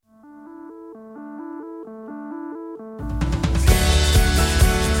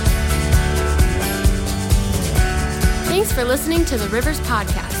Thanks for listening to the Rivers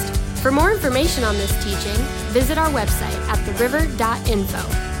Podcast. For more information on this teaching, visit our website at theriver.info.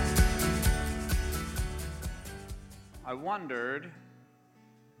 I wondered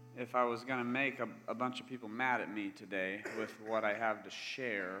if I was going to make a bunch of people mad at me today with what I have to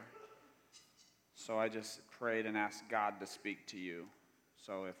share. So I just prayed and asked God to speak to you.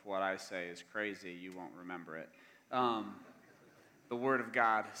 So if what I say is crazy, you won't remember it. The Word of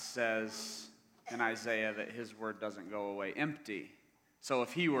God says in Isaiah that His Word doesn't go away empty. So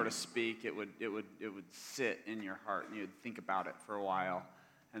if He were to speak, it would sit in your heart, and you'd think about it for a while,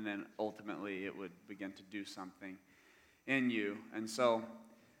 and then ultimately it would begin to do something in you. And so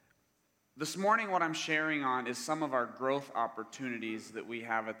this morning what I'm sharing on is some of our growth opportunities that we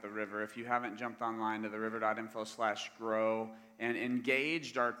have at the River. If you haven't jumped online to theriver.info/grow and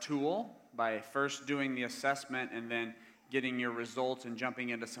engaged our tool by first doing the assessment and then getting your results and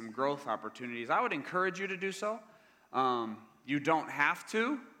jumping into some growth opportunities, I would encourage you to do so. You don't have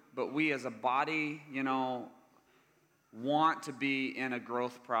to, but we as a body, want to be in a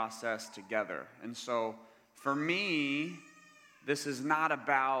growth process together. And so for me, this is not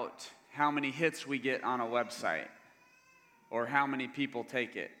about how many hits we get on a website or how many people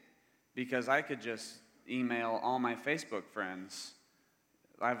take it, because I could just email all my Facebook friends.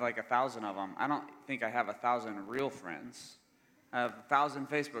 I have like 1,000 of them. I don't think I have 1,000 real friends. I have 1,000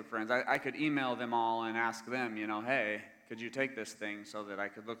 Facebook friends. I could email them all and ask them, hey, could you take this thing so that I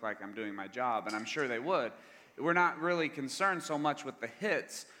could look like I'm doing my job? And I'm sure they would. We're not really concerned so much with the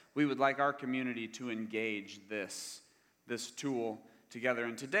hits. We would like our community to engage this tool together.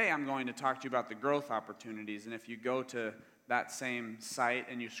 And today I'm going to talk to you about the growth opportunities. And if you go to that same site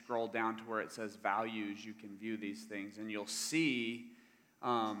and you scroll down to where it says values, you can view these things. And you'll see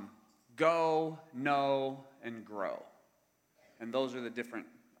go, know, and grow. And those are the different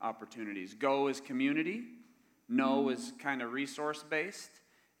opportunities. Go is community. Know is kind of resource-based.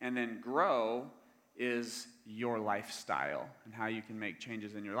 And then grow is your lifestyle and how you can make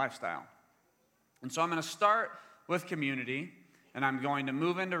changes in your lifestyle. And so I'm going to start with community, and I'm going to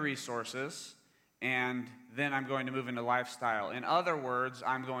move into resources, and then I'm going to move into lifestyle. In other words,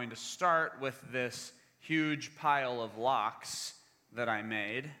 I'm going to start with this huge pile of locks that I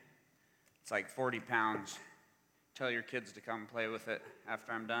made. It's like 40 pounds. Tell your kids to come play with it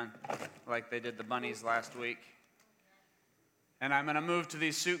after I'm done, like they did the bunnies last week. And I'm going to move to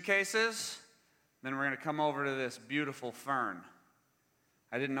these suitcases. Then we're going to come over to this beautiful fern.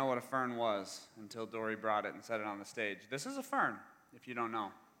 I didn't know what a fern was until Dory brought it and set it on the stage. This is a fern, if you don't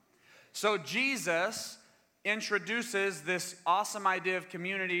know. So Jesus introduces this awesome idea of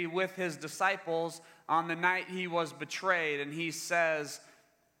community with his disciples on the night he was betrayed. And he says,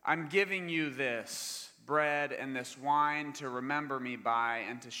 I'm giving you this bread and this wine to remember me by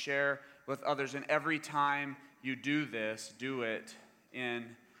and to share with others. And every time you do this, do it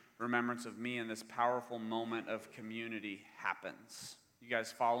in remembrance of me. And this powerful moment of community happens. You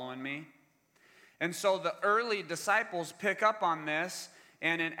guys following me? And so the early disciples pick up on this.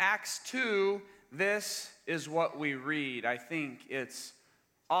 And in Acts 2, this is what we read. I think it's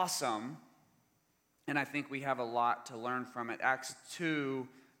awesome. And I think we have a lot to learn from it. Acts 2,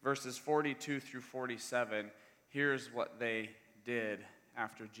 verses 42 through 47. Here's what they did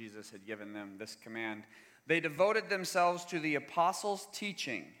after Jesus had given them this command. They devoted themselves to the apostles'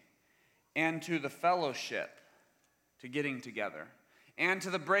 teaching and to the fellowship, to getting together, and to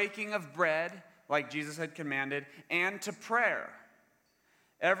the breaking of bread, like Jesus had commanded, and to prayer.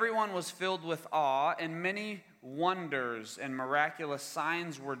 Everyone was filled with awe, and many wonders and miraculous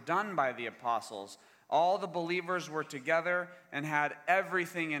signs were done by the apostles. All the believers were together and had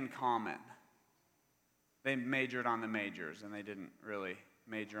everything in common. They majored on the majors, and they didn't really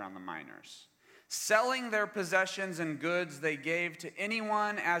major on the minors. Selling their possessions and goods they gave to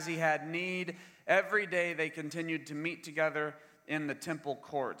anyone as he had need. Every day they continued to meet together in the temple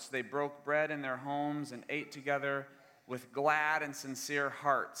courts. They broke bread in their homes and ate together with glad and sincere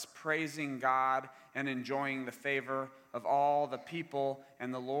hearts, praising God and enjoying the favor of all the people.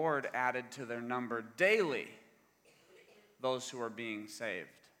 And the Lord added to their number daily those who are being saved.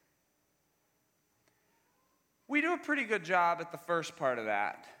 We do a pretty good job at the first part of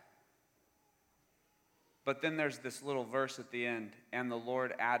that. But then there's this little verse at the end, and the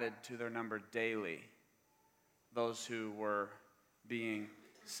Lord added to their number daily those who were being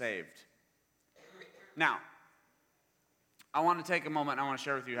saved. Now, I want to take a moment and I want to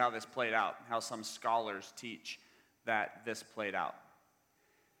share with you how this played out, how some scholars teach that this played out.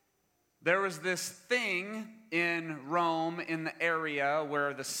 There was this thing in Rome, in the area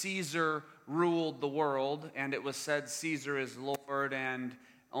where the Caesar ruled the world, and it was said Caesar is Lord, and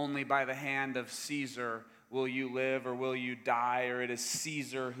only by the hand of Caesar will you live or will you die, or it is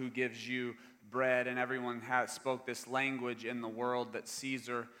Caesar who gives you bread. And everyone spoke this language in the world that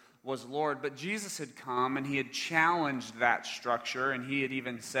Caesar was Lord. But Jesus had come and he had challenged that structure, and he had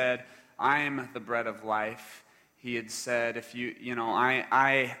even said, I am the bread of life. He had said, if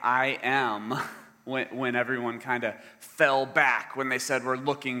I am, when everyone kind of fell back, when they said, we're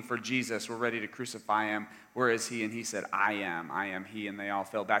looking for Jesus, we're ready to crucify him, where is he? And he said, I am he, and they all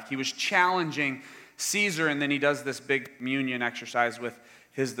fell back. He was challenging Caesar, and then he does this big communion exercise with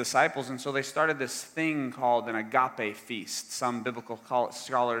his disciples, and so they started this thing called an agape feast. Some biblical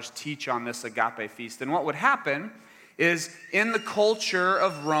scholars teach on this agape feast, and what would happen is in the culture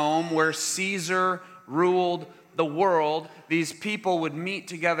of Rome, where Caesar ruled the world, these people would meet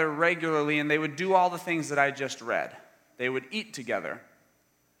together regularly, and they would do all the things that I just read. They would eat together.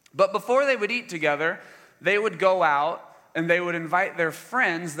 But before they would eat together, they would go out and they would invite their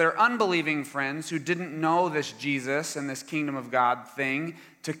friends, their unbelieving friends who didn't know this Jesus and this kingdom of God thing,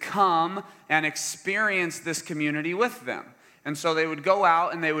 to come and experience this community with them. And so they would go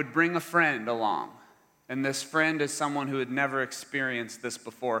out and they would bring a friend along. And this friend is someone who had never experienced this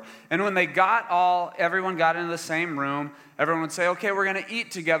before. And when everyone got into the same room, everyone would say, okay, we're going to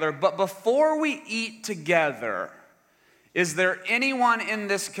eat together. But before we eat together, is there anyone in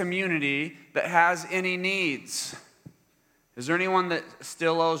this community that has any needs? Is there anyone that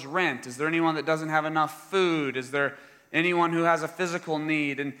still owes rent? Is there anyone that doesn't have enough food? Is there anyone who has a physical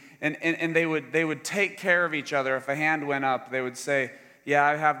need? And they would take care of each other. If a hand went up, they would say, yeah,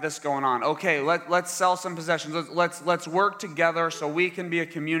 I have this going on. Okay, let's sell some possessions. Let's work together so we can be a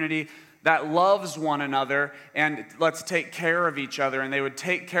community that loves one another, and let's take care of each other. And they would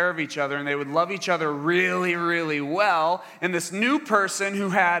take care of each other, and they would love each other really, really well. And this new person who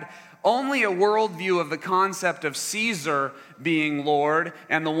had only a worldview of the concept of Caesar being Lord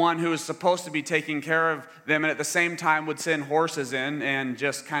and the one who is supposed to be taking care of them, and at the same time would send horses in and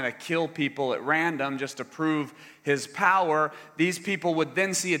just kind of kill people at random just to prove his power, these people would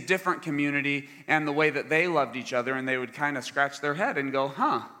then see a different community and the way that they loved each other, and they would kind of scratch their head and go,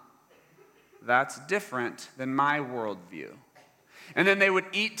 that's different than my worldview. And then they would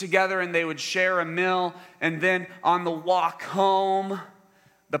eat together and they would share a meal, and then on the walk home,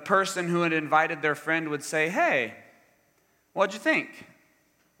 the person who had invited their friend would say, hey, what'd you think?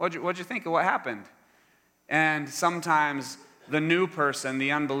 What'd you think of what happened? And sometimes the new person,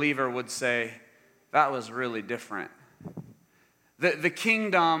 the unbeliever, would say, that was really different. The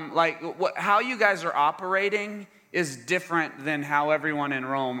kingdom, how you guys are operating is different than how everyone in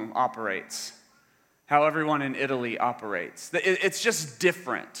Rome operates, how everyone in Italy operates. It's just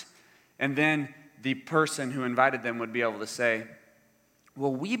different. And then the person who invited them would be able to say,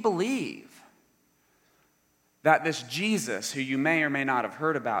 well, we believe that this Jesus, who you may or may not have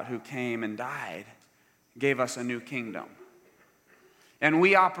heard about, who came and died, gave us a new kingdom. And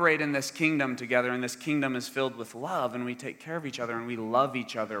we operate in this kingdom together, and this kingdom is filled with love, and we take care of each other, and we love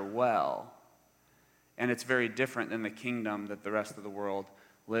each other well. And it's very different than the kingdom that the rest of the world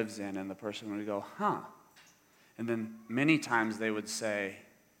lives in. And the person would go, And then many times they would say,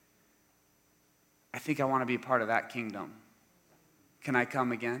 I think I want to be a part of that kingdom. Can I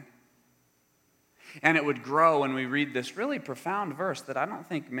come again? And it would grow, and we read this really profound verse that I don't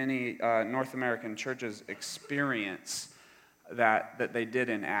think many North American churches experience that they did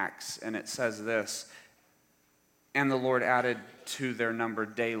in Acts. And it says this, and the Lord added to their number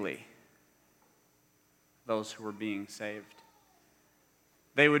daily those who were being saved.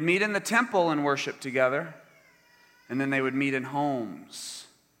 They would meet in the temple and worship together, and then they would meet in homes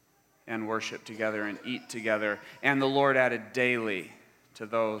and worship together and eat together. And the Lord added daily to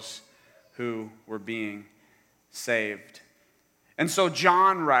those who were being saved. And so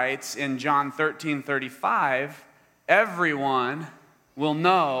John writes in John 13:35, everyone will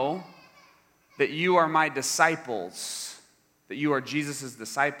know that you are my disciples, that you are Jesus'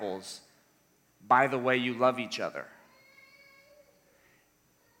 disciples, by the way you love each other.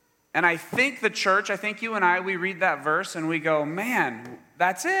 And I think the church, I think you and I, we read that verse and we go, man,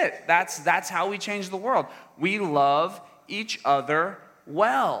 that's it. That's how we change the world. We love each other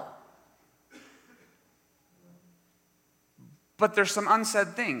well. But there's some unsaid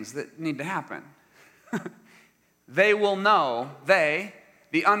things that need to happen. They will know,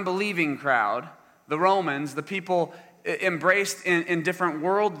 the unbelieving crowd, the Romans, the people embraced in different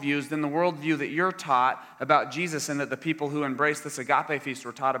worldviews than the worldview that you're taught about Jesus, and that the people who embraced this agape feast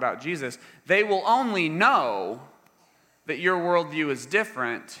were taught about Jesus, they will only know that your worldview is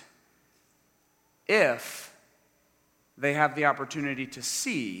different if they have the opportunity to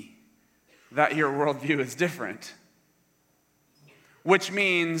see that your worldview is different. Which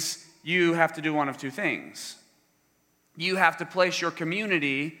means you have to do one of two things. You have to place your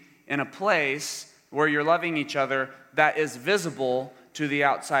community in a place where you're loving each other that is visible to the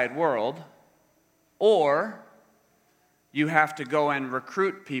outside world, or you have to go and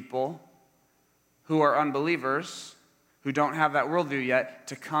recruit people who are unbelievers, who don't have that worldview yet,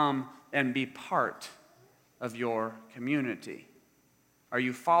 to come and be part of your community. Are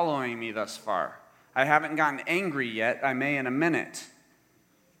you following me thus far? I haven't gotten angry yet. I may in a minute.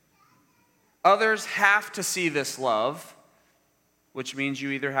 Others have to see this love, which means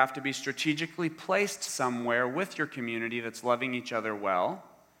you either have to be strategically placed somewhere with your community that's loving each other well,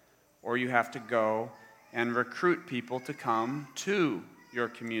 or you have to go and recruit people to come to your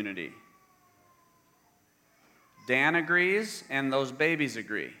community. Dan agrees, and those babies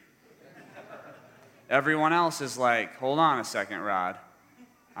agree. Everyone else is like, hold on a second, Rod.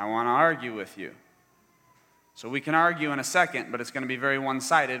 I want to argue with you. So we can argue in a second, but it's going to be very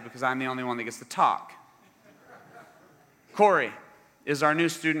one-sided because I'm the only one that gets to talk. Corey is our new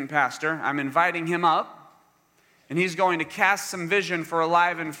student pastor. I'm inviting him up, and he's going to cast some vision for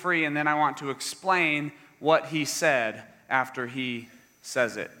Alive and Free, and then I want to explain what he said after he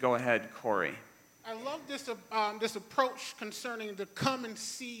says it. Go ahead, Corey. I love this approach concerning the come and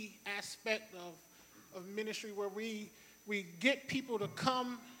see aspect of ministry, where we get people to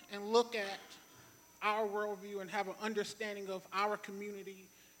come and look at our worldview and have an understanding of our community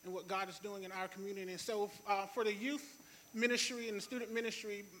and what God is doing in our community. And so for the youth ministry and the student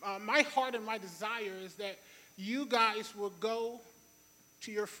ministry, my heart and my desire is that you guys will go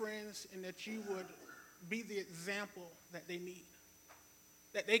to your friends and that you would be the example that they need.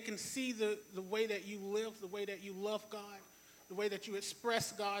 That they can see the way that you live, the way that you love God, the way that you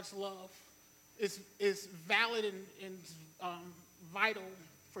express God's love is valid and vital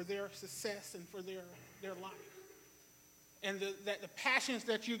for their success and for their life. And that the passions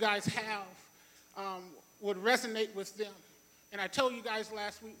that you guys have would resonate with them. And I told you guys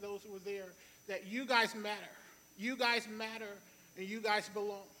last week, those who were there, that you guys matter. You guys matter and you guys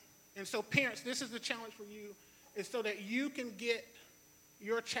belong. And so parents, this is the challenge for you, is so that you can get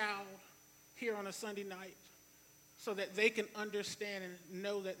your child here on a Sunday night so that they can understand and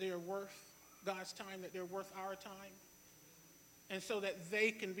know that they're worth God's time, that they're worth our time, and so that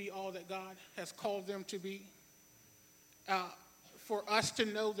they can be all that God has called them to be. For us to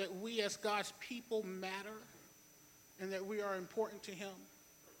know that we as God's people matter and that we are important to him.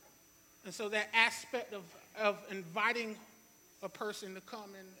 And so that aspect of inviting a person to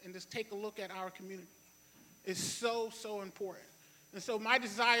come and just take a look at our community is so, so important. And so my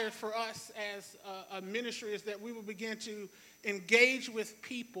desire for us as a ministry is that we will begin to engage with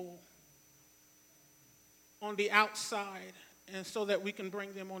people on the outside, and so that we can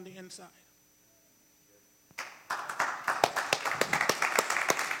bring them on the inside.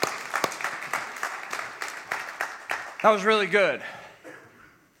 That was really good.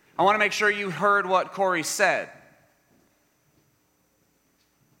 I want to make sure you heard what Corey said.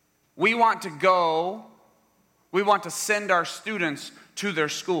 We want to send our students to their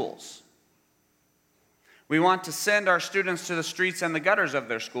schools. We want to send our students to the streets and the gutters of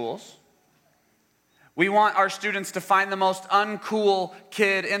their schools. We want our students to find the most uncool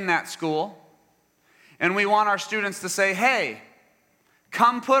kid in that school. And we want our students to say, hey,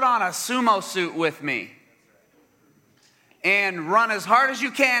 come put on a sumo suit with me and run as hard as you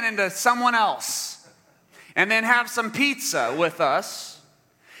can into someone else. And then have some pizza with us.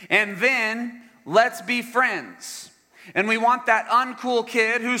 And then let's be friends. And we want that uncool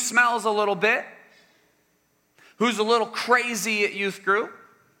kid who smells a little bit, who's a little crazy at youth group,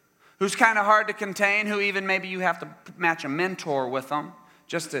 who's kind of hard to contain, who even maybe you have to match a mentor with them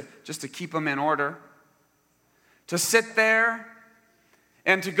just to keep them in order. To sit there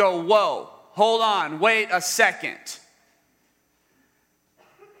and to go, whoa, hold on, wait a second.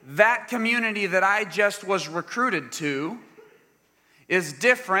 That community that I just was recruited to is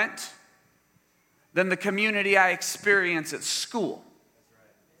different than the community I experience at school.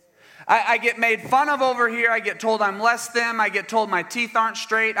 I get made fun of over here. I get told I'm less than. I get told my teeth aren't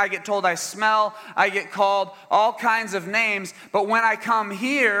straight. I get told I smell. I get called all kinds of names. But when I come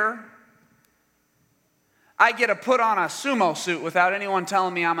here, I get to put on a sumo suit without anyone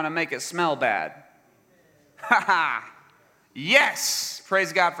telling me I'm going to make it smell bad. Ha ha. Yes.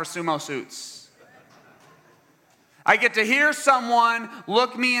 Praise God for sumo suits. I get to hear someone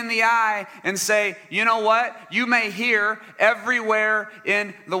look me in the eye and say, you know what? You may hear everywhere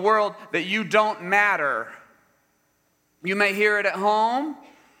in the world that you don't matter. You may hear it at home.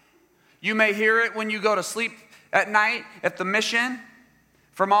 You may hear it when you go to sleep at night at the mission.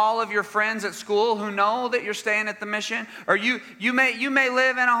 From all of your friends at school who know that you're staying at the mission? Or you may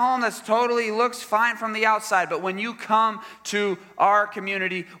live in a home that's totally looks fine from the outside, but when you come to our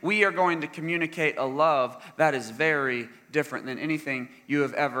community, we are going to communicate a love that is very different than anything you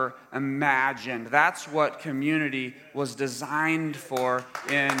have ever imagined. That's what community was designed for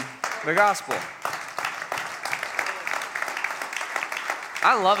in the gospel.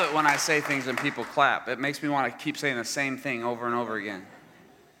 I love it when I say things and people clap. It makes me want to keep saying the same thing over and over again.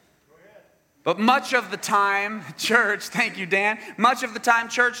 But much of the time, church, thank you, Dan, much of the time,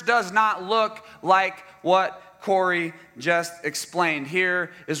 church does not look like what Corey just explained.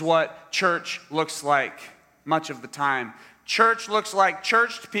 Here is what church looks like much of the time. Church looks like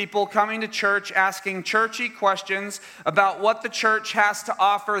churched people coming to church asking churchy questions about what the church has to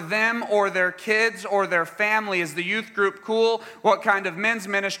offer them or their kids or their family. Is the youth group cool? What kind of men's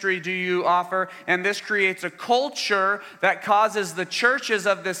ministry do you offer? And this creates a culture that causes the churches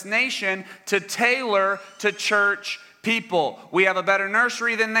of this nation to tailor to church people. We have a better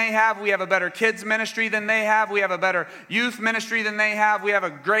nursery than they have. We have a better kids ministry than they have. We have a better youth ministry than they have. We have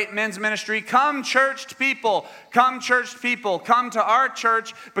a great men's ministry. Come churched people. Come churched people. Come to our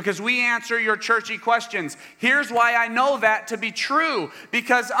church because we answer your churchy questions. Here's why I know that to be true.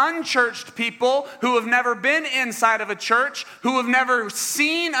 Because unchurched people who have never been inside of a church, who have never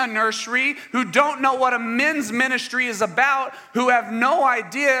seen a nursery, who don't know what a men's ministry is about, who have no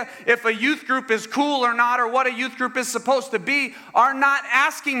idea if a youth group is cool or not or what a youth group is supposed to be, are not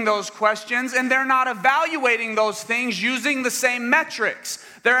asking those questions, and they're not evaluating those things using the same metrics.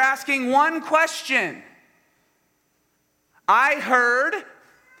 They're asking one question. I heard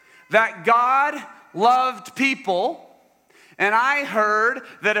that God loved people, and I heard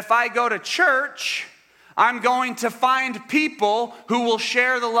that if I go to church, I'm going to find people who will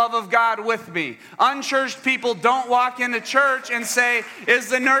share the love of God with me. Unchurched people don't walk into church and say, is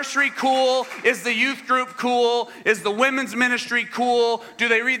the nursery cool? Is the youth group cool? Is the women's ministry cool? Do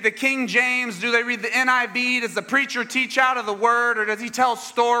they read the King James? Do they read the NIV? Does the preacher teach out of the word, or does he tell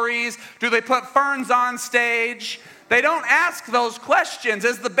stories? Do they put ferns on stage? They don't ask those questions.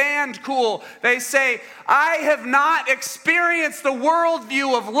 Is the band cool? They say, I have not experienced the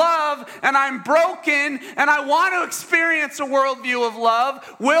worldview of love, and I'm broken, and I want to experience a worldview of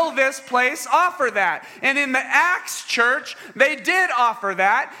love. Will this place offer that? And in the Acts church, they did offer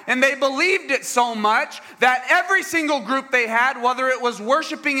that, and they believed it so much that every single group they had, whether it was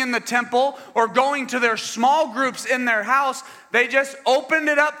worshiping in the temple or going to their small groups in their house, they just opened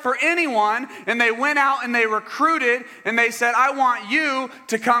it up for anyone, and they went out and they recruited, and they said, I want you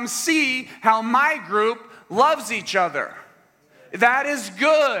to come see how my group loves each other. That is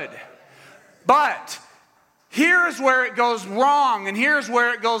good. But here's where it goes wrong, and here's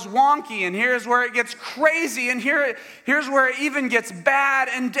where it goes wonky, and here's where it gets crazy, and here's where it even gets bad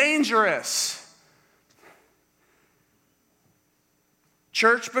and dangerous.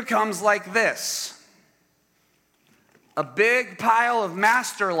 Church becomes like this. A big pile of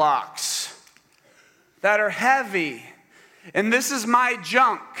master locks that are heavy. And this is my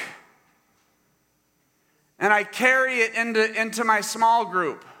junk. And I carry it into my small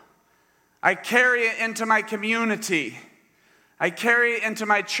group. I carry it into my community. I carry it into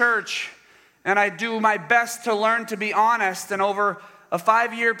my church. And I do my best to learn to be honest. And over a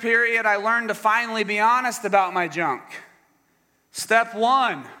 5-year period, I learned to finally be honest about my junk. Step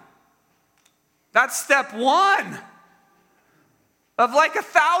 1. That's step 1. Of like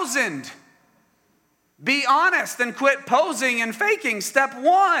 1,000. Be honest and quit posing and faking. Step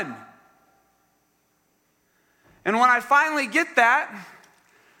 1. And when I finally get that,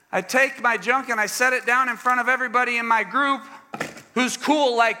 I take my junk and I set it down in front of everybody in my group who's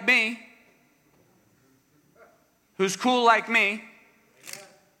cool like me. Who's cool like me.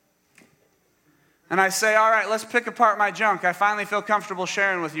 And I say, all right, let's pick apart my junk. I finally feel comfortable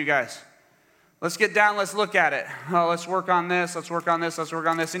sharing with you guys. Let's get down, let's look at it. Oh, let's work on this, let's work on this, let's work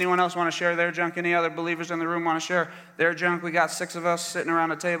on this. Anyone else want to share their junk? Any other believers in the room want to share their junk? We got 6 of us sitting around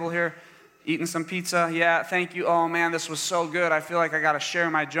a table here, eating some pizza. Yeah, thank you. Oh man, this was so good. I feel like I got to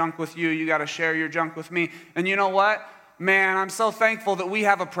share my junk with you. You got to share your junk with me. And you know what? Man, I'm so thankful that we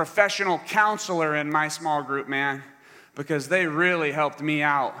have a professional counselor in my small group, man, because they really helped me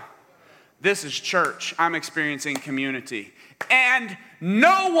out. This is church. I'm experiencing community. And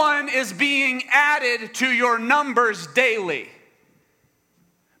no one is being added to your numbers daily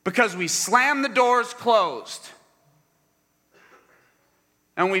because we slam the doors closed.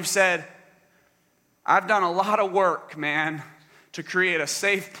 And we've said, I've done a lot of work, man, to create a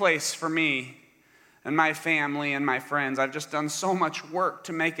safe place for me and my family and my friends. I've just done so much work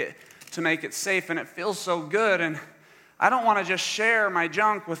to make it safe, and it feels so good. And I don't want to just share my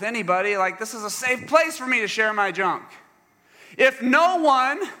junk with anybody. Like, this is a safe place for me to share my junk. If no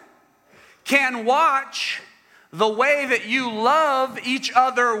one can watch the way that you love each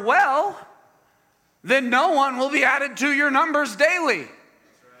other well, then no one will be added to your numbers daily.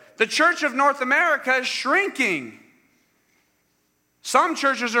 The Church of North America is shrinking. Some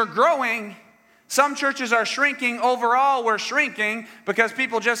churches are growing. Some churches are shrinking. Overall, we're shrinking because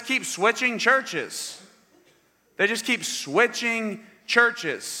people just keep switching churches. They just keep switching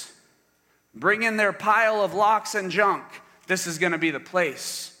churches. Bring in their pile of locks and junk. This is going to be the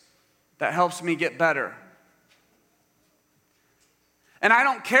place that helps me get better. And I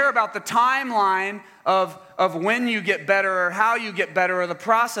don't care about the timeline of when you get better or how you get better or the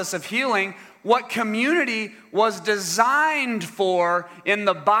process of healing. What community was designed for in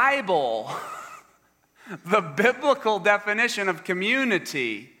the Bible, the biblical definition of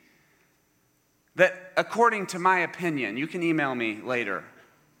community, that according to my opinion, you can email me later,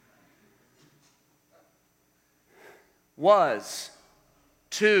 was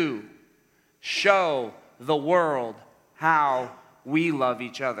to show the world how we love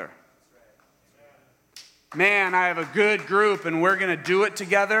each other. Man, I have a good group and we're going to do it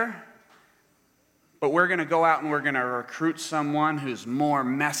together, but we're going to go out and we're going to recruit someone who's more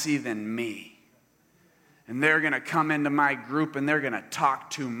messy than me. And they're going to come into my group and they're going to talk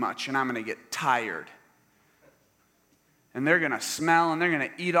too much and I'm going to get tired. And they're going to smell and they're going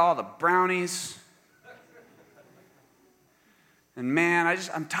to eat all the brownies. And man,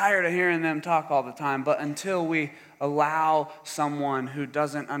 I'm tired of hearing them talk all the time. But until we allow someone who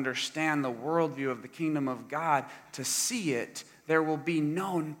doesn't understand the worldview of the kingdom of God to see it, there will be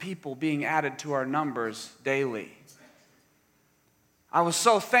known people being added to our numbers daily. I was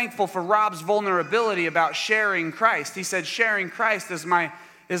so thankful for Rob's vulnerability about sharing Christ. He said, sharing Christ is my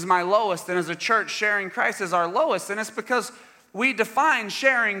lowest, and as a church, sharing Christ is our lowest. And it's because we define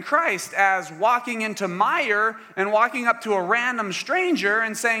sharing Christ as walking into mire and walking up to a random stranger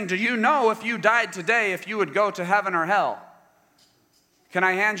and saying, do you know if you died today, if you would go to heaven or hell? Can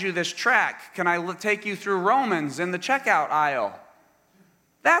I hand you this tract? Can I take you through Romans in the checkout aisle?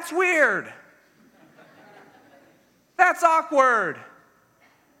 That's weird. That's awkward.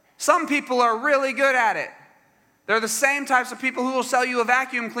 Some people are really good at it. They're the same types of people who will sell you a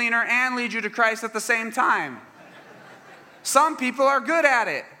vacuum cleaner and lead you to Christ at the same time. Some people are good at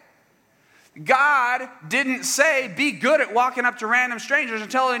it. God didn't say be good at walking up to random strangers and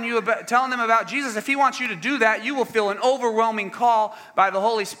telling them about Jesus. If he wants you to do that, you will feel an overwhelming call by the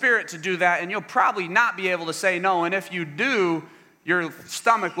Holy Spirit to do that, and you'll probably not be able to say no. And if you do, your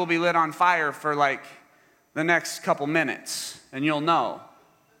stomach will be lit on fire for like the next couple minutes, and you'll know.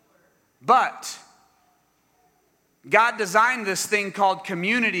 But God designed this thing called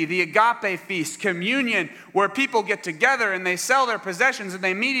community, the agape feast, communion, where people get together and they sell their possessions and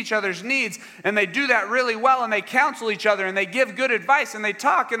they meet each other's needs, and they do that really well, and they counsel each other and they give good advice and they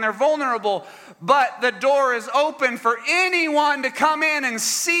talk and they're vulnerable. But the door is open for anyone to come in and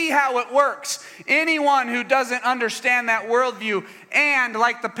see how it works. Anyone who doesn't understand that worldview. And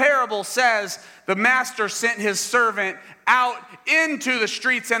like the parable says, the master sent his servant out into the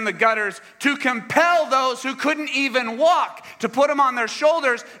streets and the gutters to compel those who couldn't even walk, to put them on their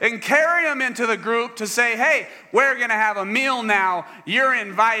shoulders and carry them into the group to say, hey, we're going to have a meal now. You're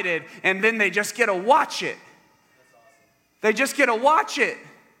invited. And then they just get to watch it. They just get to watch it.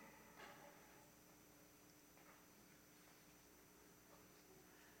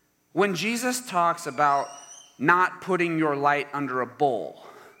 When Jesus talks about not putting your light under a bowl,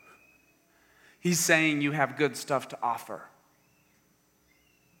 he's saying you have good stuff to offer.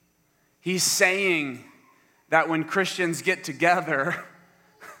 He's saying that when Christians get together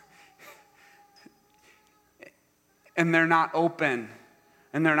and they're not open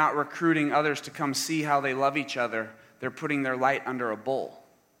and they're not recruiting others to come see how they love each other, they're putting their light under a bowl.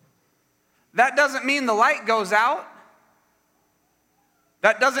 That doesn't mean the light goes out.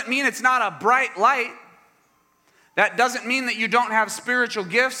 That doesn't mean it's not a bright light. That doesn't mean that you don't have spiritual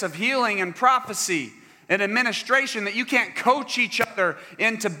gifts of healing and prophecy and administration, that you can't coach each other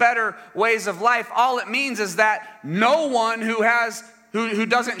into better ways of life. All it means is that no one who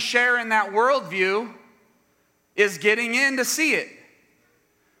doesn't share in that worldview is getting in to see it.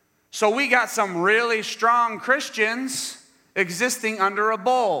 So we got some really strong Christians existing under a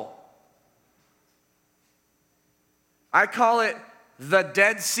bowl. I call it the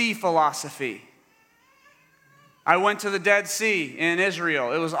Dead Sea philosophy. I went to the Dead Sea in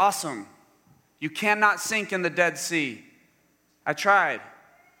Israel. It was awesome. You cannot sink in the Dead Sea. I tried.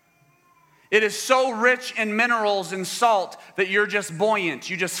 It is so rich in minerals and salt that you're just buoyant.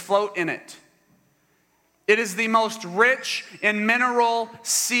 You just float in it. It is the most rich in mineral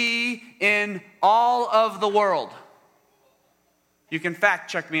sea in all of the world. You can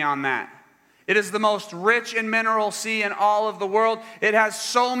fact check me on that. It is the most rich in mineral sea in all of the world. It has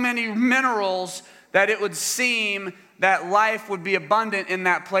so many minerals that it would seem that life would be abundant in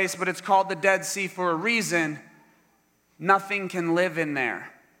that place, but it's called the Dead Sea for a reason. Nothing can live in there.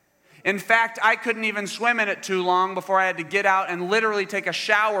 In fact, I couldn't even swim in it too long before I had to get out and literally take a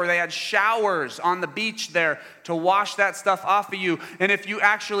shower. They had showers on the beach there to wash that stuff off of you. And if you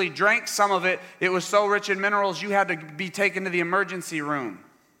actually drank some of it, it was so rich in minerals, you had to be taken to the emergency room.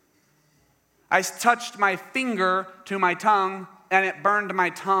 I touched my finger to my tongue, and it burned my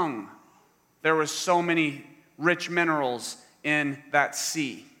tongue. There was so many rich minerals in that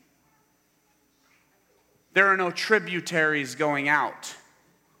sea. There are no tributaries going out.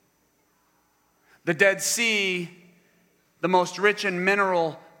 The Dead Sea, the most rich in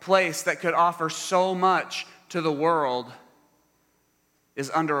mineral place that could offer so much to the world,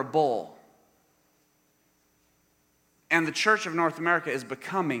 is under a bowl. And the Church of North America is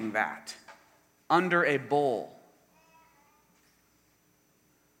becoming that, under a bowl.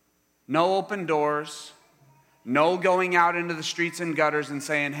 No open doors, no going out into the streets and gutters and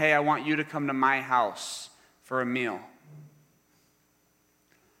saying, hey, I want you to come to my house for a meal.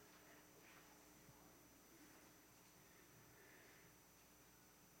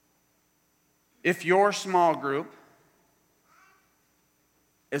 If your small group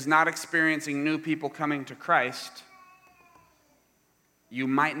is not experiencing new people coming to Christ, you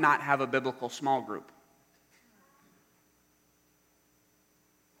might not have a biblical small group.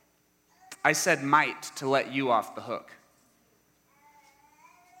 I said might to let you off the hook,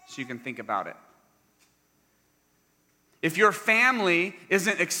 so you can think about it. If your family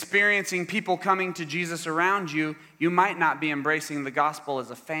isn't experiencing people coming to Jesus around you, you might not be embracing the gospel as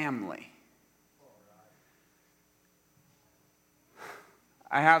a family.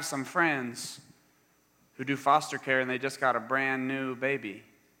 I have some friends who do foster care, and they just got a brand new baby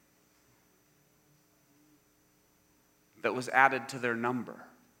that was added to their number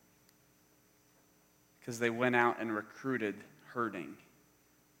because they went out and recruited herding.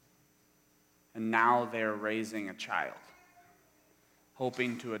 And now they're raising a child,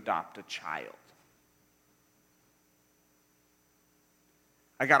 hoping to adopt a child.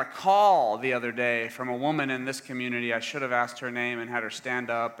 I got a call the other day from a woman in this community. I should have asked her name and had her stand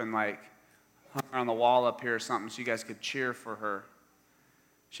up and hung her on the wall up here or something so you guys could cheer for her.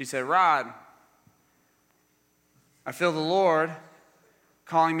 She said, Rod, I feel the Lord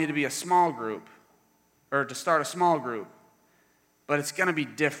calling me to be a small group, or to start a small group, but it's going to be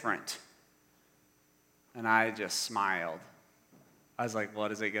different. And I just smiled. I was like,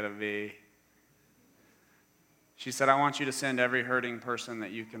 what is it going to be? She said, I want you to send every hurting person that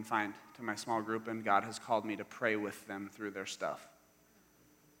you can find to my small group, and God has called me to pray with them through their stuff.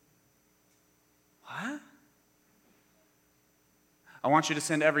 What? I want you to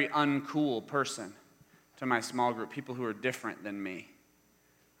send every uncool person to my small group, people who are different than me.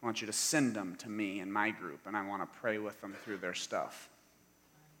 I want you to send them to me and my group, and I want to pray with them through their stuff.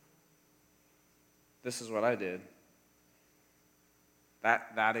 This is what I did.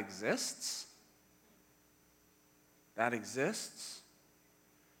 That exists? That exists?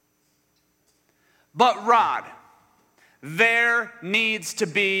 But Rod, there needs to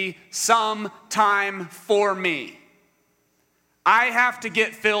be some time for me. I have to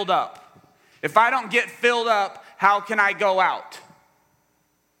get filled up. If I don't get filled up, how can I go out?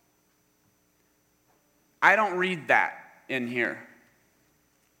 I don't read that in here.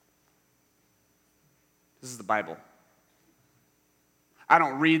 This is the Bible. I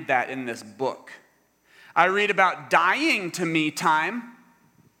don't read that in this book. I read about dying to me time.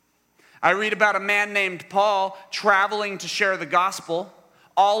 I read about a man named Paul traveling to share the gospel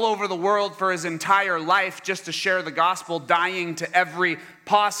all over the world for his entire life just to share the gospel, dying to every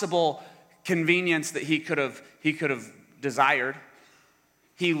possible convenience that he could have desired.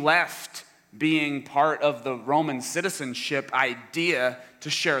 He left being part of the Roman citizenship idea to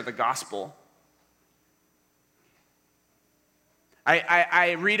share the gospel.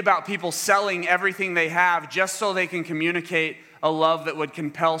 I read about people selling everything they have just so they can communicate a love that would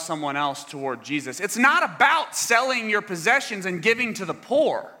compel someone else toward Jesus. It's not about selling your possessions and giving to the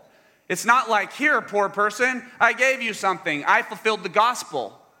poor. It's not like, here, poor person, I gave you something. I fulfilled the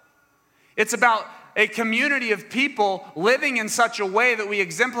gospel. It's about a community of people living in such a way that we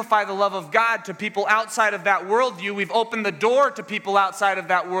exemplify the love of God to people outside of that worldview. We've opened the door to people outside of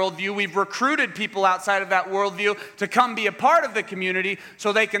that worldview. We've recruited people outside of that worldview to come be a part of the community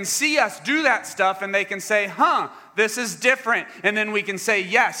so they can see us do that stuff and they can say, this is different. And then we can say,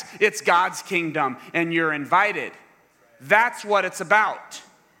 yes, it's God's kingdom and you're invited. That's what it's about.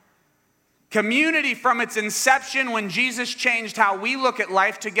 Community from its inception, when Jesus changed how we look at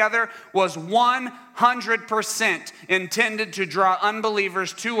life together, was 100% intended to draw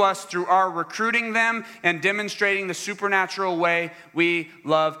unbelievers to us through our recruiting them and demonstrating the supernatural way we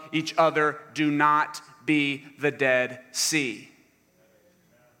love each other. Do not be the Dead Sea.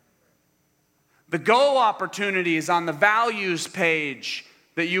 The Go opportunities on the values page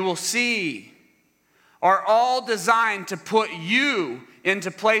that you will see are all designed to put you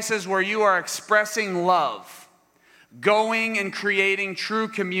into places where you are expressing love, going and creating true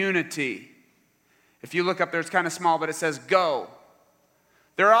community. If you look up there, it's kind of small, but it says go.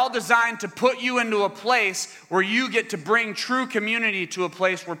 They're all designed to put you into a place where you get to bring true community to a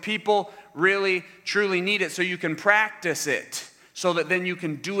place where people really, truly need it so you can practice it, so that then you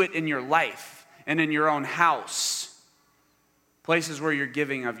can do it in your life and in your own house. Places where you're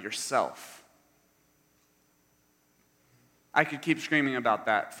giving of yourself. I could keep screaming about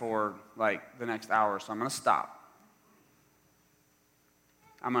that for like the next hour, so I'm going to stop.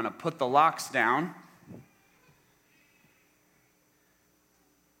 I'm going to put the locks down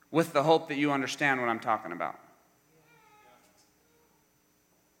with the hope that you understand what I'm talking about.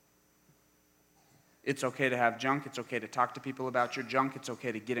 It's okay to have junk. It's okay to talk to people about your junk. It's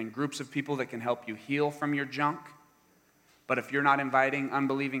okay to get in groups of people that can help you heal from your junk. But if you're not inviting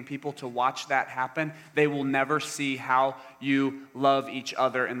unbelieving people to watch that happen, they will never see how you love each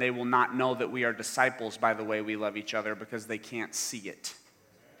other, and they will not know that we are disciples by the way we love each other because they can't see it.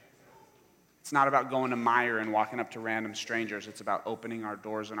 It's not about going to Meijer and walking up to random strangers. It's about opening our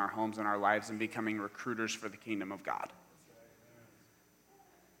doors in our homes and our lives and becoming recruiters for the kingdom of God.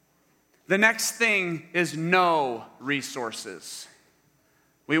 The next thing is know resources.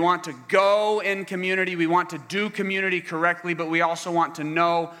 We want to go in community. We want to do community correctly, but we also want to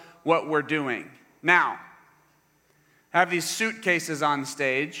know what we're doing. Now, I have these suitcases on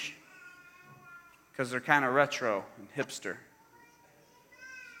stage because they're kind of retro and hipster.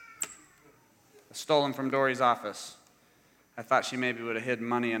 I stole them from Dory's office. I thought she maybe would have hidden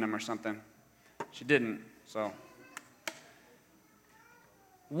money in them or something. She didn't, so.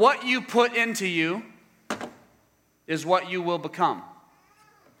 What you put into you is what you will become.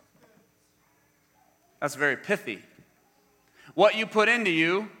 That's very pithy. What you put into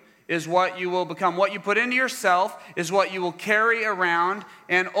you is what you will become. What you put into yourself is what you will carry around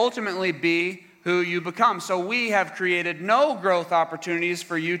and ultimately be who you become. So we have created no growth opportunities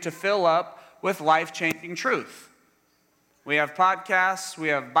for you to fill up with life-changing truth. We have podcasts, we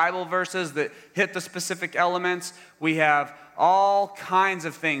have Bible verses that hit the specific elements, we have all kinds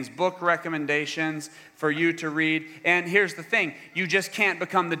of things, book recommendations for you to read. And here's the thing, you just can't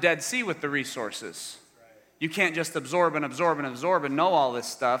become the Dead Sea with the resources. You can't just absorb and know all this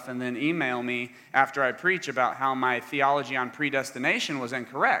stuff and then email me after I preach about how my theology on predestination was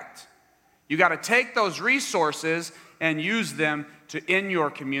incorrect. You got to take those resources and use them in your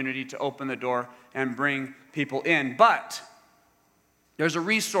community to open the door and bring people in. But there's a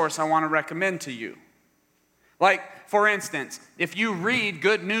resource I want to recommend to you. Like, for instance, if you read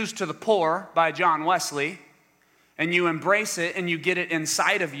Good News to the Poor by John Wesley, and you embrace it and you get it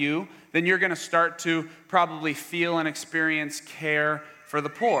inside of you, then you're going to start to probably feel and experience care for the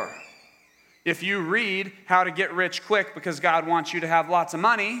poor. If you read How to Get Rich Quick because God wants you to have lots of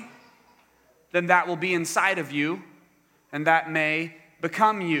money, then that will be inside of you, and that may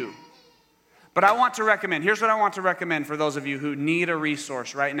become you. But I want to recommend, here's what I want to recommend for those of you who need a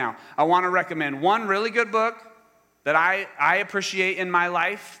resource right now. I want to recommend one really good book that I appreciate in my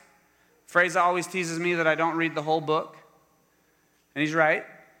life. Fraser always teases me that I don't read the whole book, and he's right.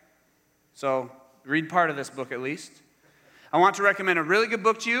 So read part of this book at least. I want to recommend a really good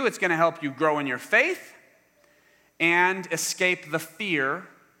book to you. It's going to help you grow in your faith and escape the fear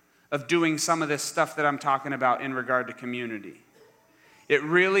of doing some of this stuff that I'm talking about in regard to community. It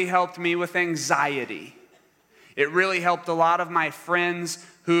really helped me with anxiety. It really helped a lot of my friends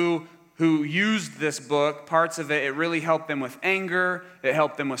who used this book, parts of it. It really helped them with anger. It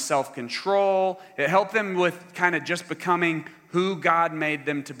helped them with self-control. It helped them with kind of just becoming who God made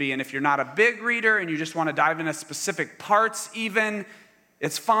them to be. And if you're not a big reader and you just want to dive into specific parts even,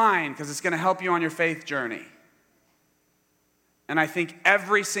 it's fine because it's going to help you on your faith journey. And I think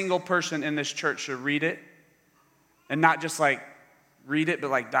every single person in this church should read it and not just like read it, but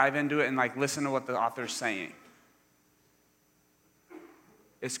like dive into it and like listen to what the author's saying.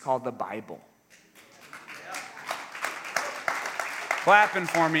 It's called the Bible. Clapping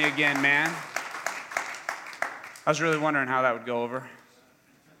for me again, man. I was really wondering how that would go over.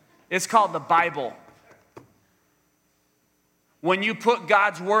 It's called the Bible. When you put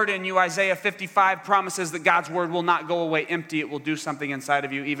God's word in you, Isaiah 55 promises that God's word will not go away empty. It will do something inside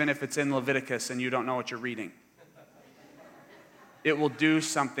of you, even if it's in Leviticus and you don't know what you're reading. It will do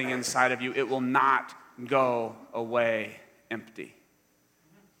something inside of you. It will not go away empty.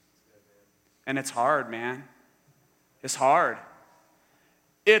 And it's hard, man. It's hard.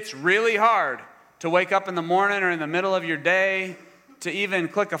 It's really hard to wake up in the morning or in the middle of your day to even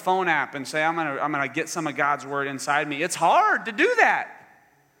click a phone app and say, I'm gonna get some of God's word inside me. It's hard to do that.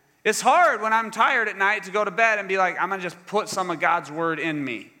 It's hard when I'm tired at night to go to bed and be like, I'm gonna just put some of God's word in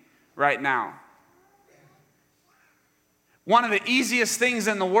me right now. One of the easiest things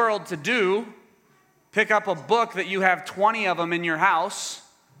in the world to do, pick up a book that you have 20 of them in your house,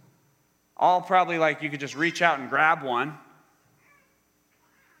 all probably like you could just reach out and grab one.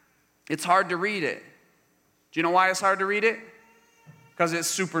 It's hard to read it. Do you know why it's hard to read it? Because it's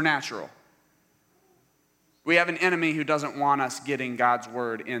supernatural. We have an enemy who doesn't want us getting God's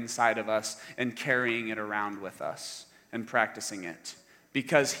word inside of us and carrying it around with us and practicing it.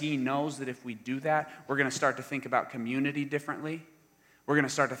 Because he knows that if we do that, we're going to start to think about community differently. We're going to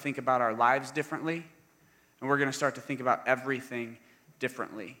start to think about our lives differently. And we're going to start to think about everything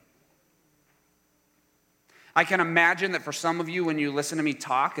differently. I can imagine that for some of you, when you listen to me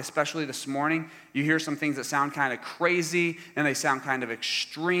talk, especially this morning, you hear some things that sound kind of crazy and they sound kind of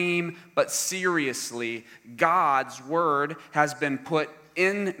extreme, but seriously, God's word has been put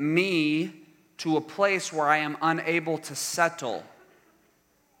in me to a place where I am unable to settle,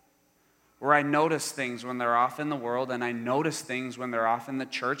 where I notice things when they're off in the world, and I notice things when they're off in the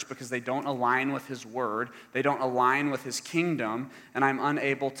church because they don't align with his word, they don't align with his kingdom, and I'm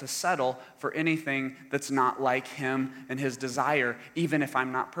unable to settle for anything that's not like him and his desire, even if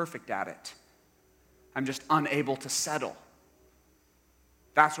I'm not perfect at it. I'm just unable to settle.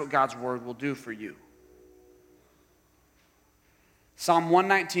 That's what God's word will do for you. Psalm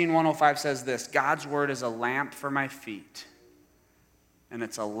 119, 105 says this, God's word is a lamp for my feet, and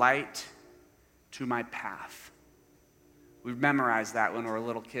it's a light to my path. We've memorized that when we were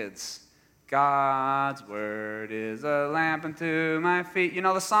little kids. God's word is a lamp unto my feet. You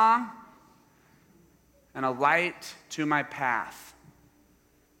know the song? And a light to my path.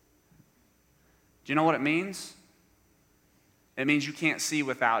 Do you know what it means? It means you can't see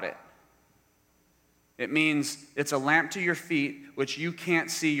without it. It means it's a lamp to your feet, which you can't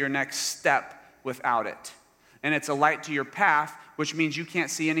see your next step without it. And it's a light to your path, which means you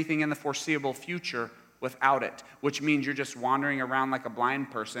can't see anything in the foreseeable future without it, which means you're just wandering around like a blind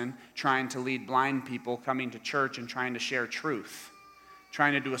person, trying to lead blind people coming to church and trying to share truth,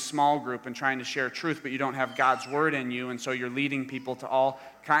 trying to do a small group and trying to share truth, but you don't have God's word in you, and so you're leading people to all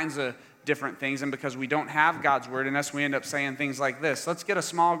kinds of different things. And because we don't have God's word in us, we end up saying things like this, let's get a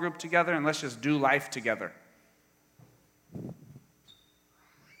small group together and let's just do life together.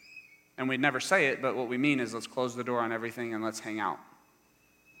 And we'd never say it, but what we mean is let's close the door on everything and let's hang out.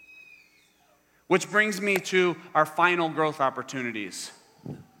 Which brings me to our final growth opportunities,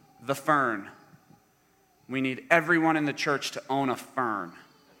 the fern. We need everyone in the church to own a fern.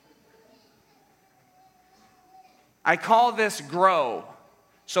 I call this grow.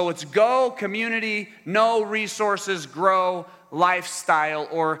 So it's go, community, no resources, grow, lifestyle,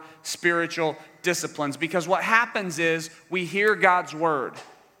 or spiritual disciplines. Because what happens is we hear God's word.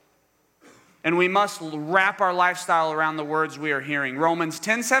 And we must wrap our lifestyle around the words we are hearing. Romans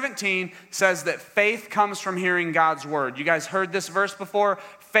 10:17 says that faith comes from hearing God's word. You guys heard this verse before?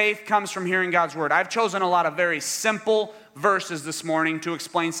 Faith comes from hearing God's word. I've chosen a lot of very simple verses this morning to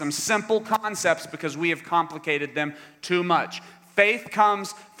explain some simple concepts because we have complicated them too much. Faith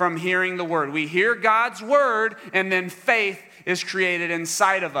comes from hearing the word. We hear God's word, and then faith is created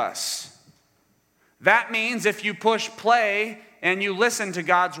inside of us. That means if you push play and you listen to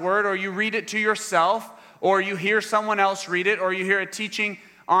God's word, or you read it to yourself, or you hear someone else read it, or you hear a teaching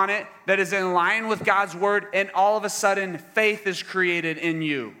on it that is in line with God's word, and all of a sudden faith is created in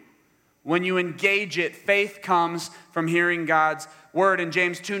you. When you engage it, faith comes from hearing God's word. And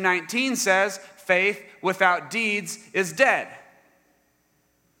James 2:19 says, faith without deeds is dead.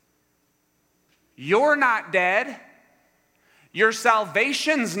 You're not dead. Your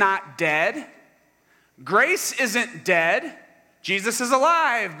salvation's not dead. Grace isn't dead. Jesus is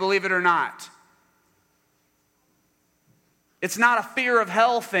alive, believe it or not. It's not a fear of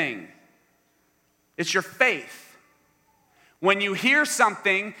hell thing. It's your faith. When you hear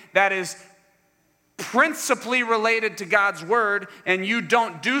something that is principally related to God's word and you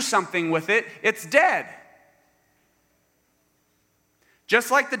don't do something with it, it's dead. Just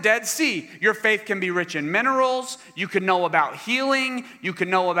like the Dead Sea, your faith can be rich in minerals, you can know about healing, you can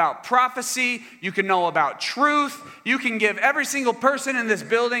know about prophecy, you can know about truth, you can give every single person in this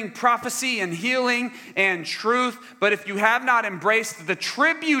building prophecy and healing and truth, but if you have not embraced the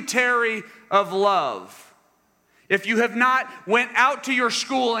tributary of love, if you have not went out to your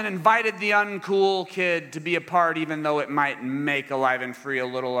school and invited the uncool kid to be a part, even though it might make Alive and Free a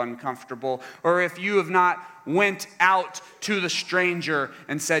little uncomfortable, or if you have not went out to the stranger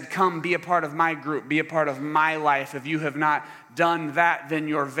and said, come be a part of my group, be a part of my life, if you have not done that, then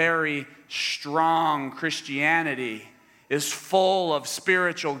your very strong Christianity is full of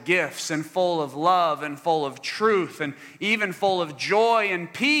spiritual gifts and full of love and full of truth and even full of joy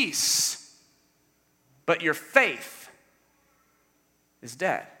and peace. But your faith is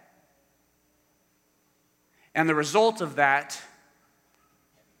dead. And the result of that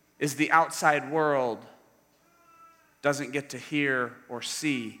is the outside world doesn't get to hear or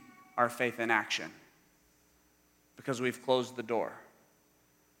see our faith in action because we've closed the door.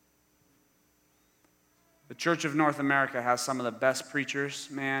 The Church of North America has some of the best preachers,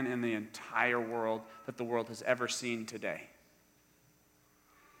 man, in the entire world that the world has ever seen today.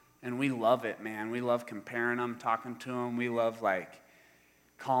 And we love it, man. We love comparing them, talking to them. We love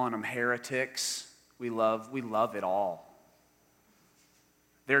calling them heretics. We love it all.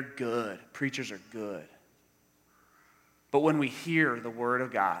 They're good. Preachers are good. But when we hear the word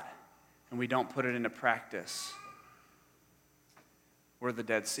of God and we don't put it into practice, we're the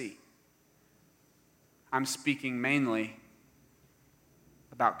Dead Sea. I'm speaking mainly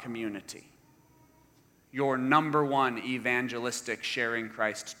about community. Your number one evangelistic sharing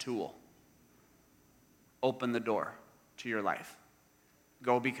Christ tool. Open the door to your life.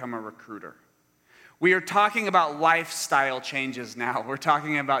 Go become a recruiter. We are talking about lifestyle changes now. We're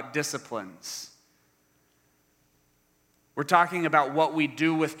talking about disciplines. We're talking about what we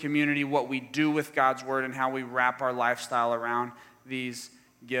do with community, what we do with God's word, and how we wrap our lifestyle around these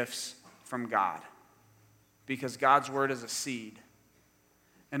gifts from God. Because God's word is a seed.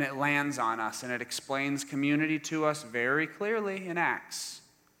 And it lands on us, and it explains community to us very clearly in Acts.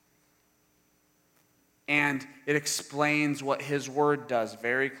 And it explains what his word does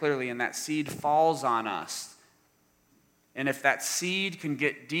very clearly, and that seed falls on us. And if that seed can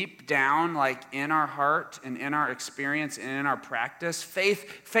get deep down, like in our heart and in our experience and in our practice,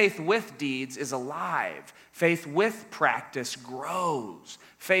 faith with deeds is alive. Faith with practice grows.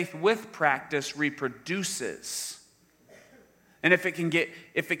 Faith with practice reproduces. And if it can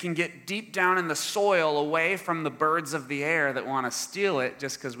get deep down in the soil away from the birds of the air that want to steal it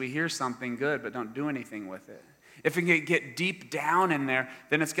just because we hear something good but don't do anything with it. If it can get deep down in there,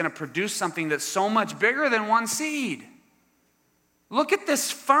 then it's going to produce something that's so much bigger than one seed. Look at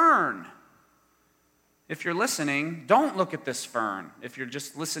this fern. If you're listening, don't look at this fern. If you're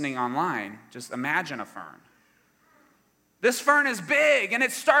just listening online, just imagine a fern. This fern is big, and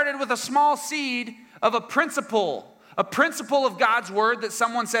it started with a small seed of a principle of God's word that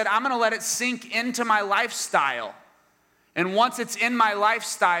someone said, I'm going to let it sink into my lifestyle. And once it's in my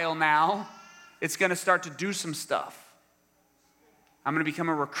lifestyle now, it's going to start to do some stuff. I'm going to become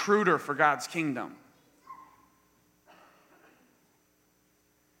a recruiter for God's kingdom.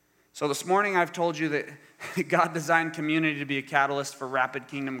 So this morning I've told you that God designed community to be a catalyst for rapid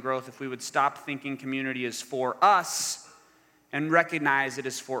kingdom growth if we would stop thinking community is for us and recognize it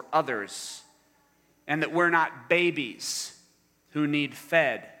is for others. And that we're not babies who need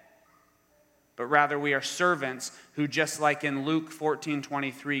fed, but rather we are servants who, just like in Luke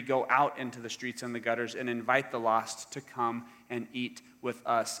 14:23, go out into the streets and the gutters and invite the lost to come and eat with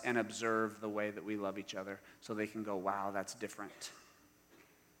us and observe the way that we love each other so they can go, wow, that's different.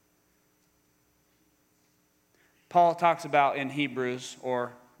 Paul talks about in Hebrews,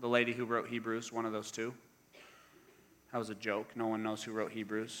 or the lady who wrote Hebrews, one of those two. That was a joke. No one knows who wrote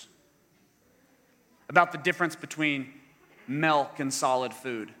Hebrews. About the difference between milk and solid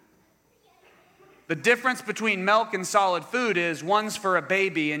food. The difference between milk and solid food is one's for a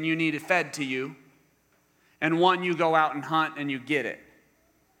baby and you need it fed to you, and one you go out and hunt and you get it.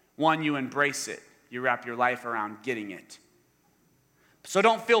 One you embrace it. You wrap your life around getting it. So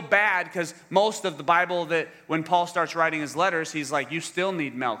don't feel bad, because most of the Bible, that when Paul starts writing his letters, he's like, you still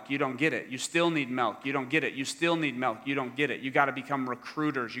need milk, you don't get it. You still need milk, you don't get it. You still need milk, you don't get it. You got to become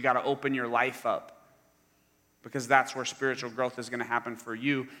recruiters. You got to open your life up, because that's where spiritual growth is going to happen for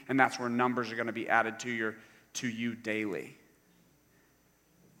you, and that's where numbers are going to be added to you daily.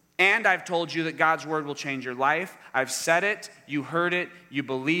 And I've told you that God's word will change your life. I've said it, you heard it, you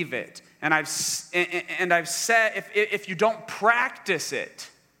believe it. And I've said, if you don't practice it,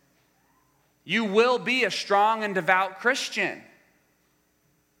 you will be a strong and devout Christian,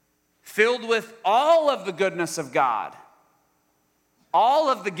 filled with all of the goodness of God, all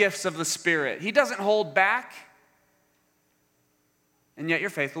of the gifts of the Spirit. He doesn't hold back, and yet your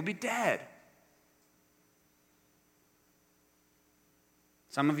faith will be dead.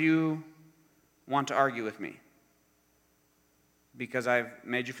 Some of you want to argue with me because I've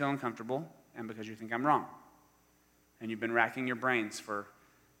made you feel uncomfortable and because you think I'm wrong. And you've been racking your brains for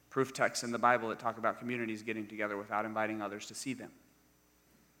proof texts in the Bible that talk about communities getting together without inviting others to see them.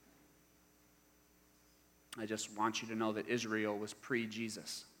 I just want you to know that Israel was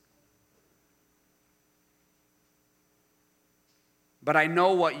pre-Jesus. But I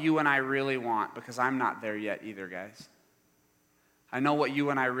know what you and I really want, because I'm not there yet either, guys. I know what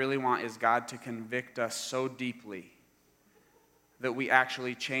you and I really want is God to convict us so deeply that we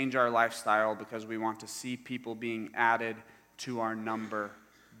actually change our lifestyle because we want to see people being added to our number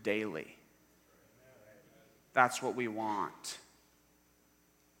daily. That's what we want.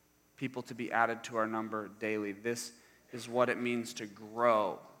 People to be added to our number daily. This is what it means to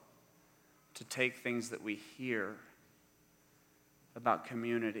grow, to take things that we hear about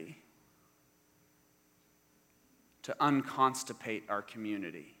community, to unconstipate our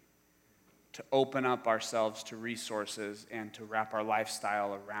community, to open up ourselves to resources and to wrap our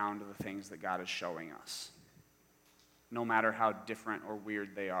lifestyle around the things that God is showing us, no matter how different or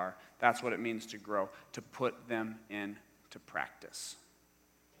weird they are. That's what it means to grow, to put them into practice.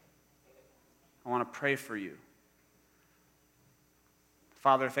 I want to pray for you.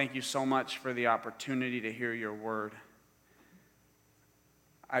 Father, thank you so much for the opportunity to hear your word.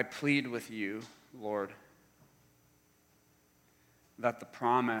 I plead with you, Lord, that the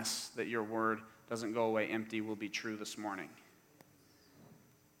promise that your word doesn't go away empty will be true this morning.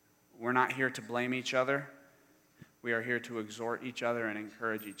 We're not here to blame each other. We are here to exhort each other and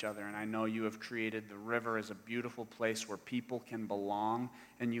encourage each other. And I know you have created the river as a beautiful place where people can belong,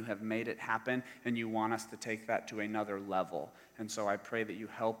 and you have made it happen, and you want us to take that to another level. And so I pray that you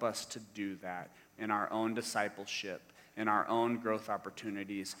help us to do that in our own discipleship, in our own growth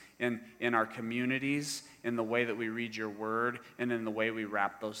opportunities, in our communities, in the way that we read your word, and in the way we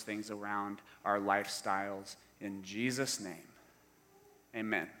wrap those things around our lifestyles. In Jesus' name,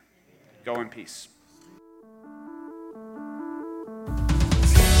 amen. Go in peace.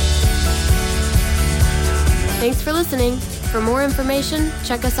 Thanks for listening. For more information,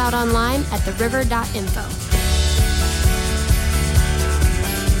 check us out online at theriver.info.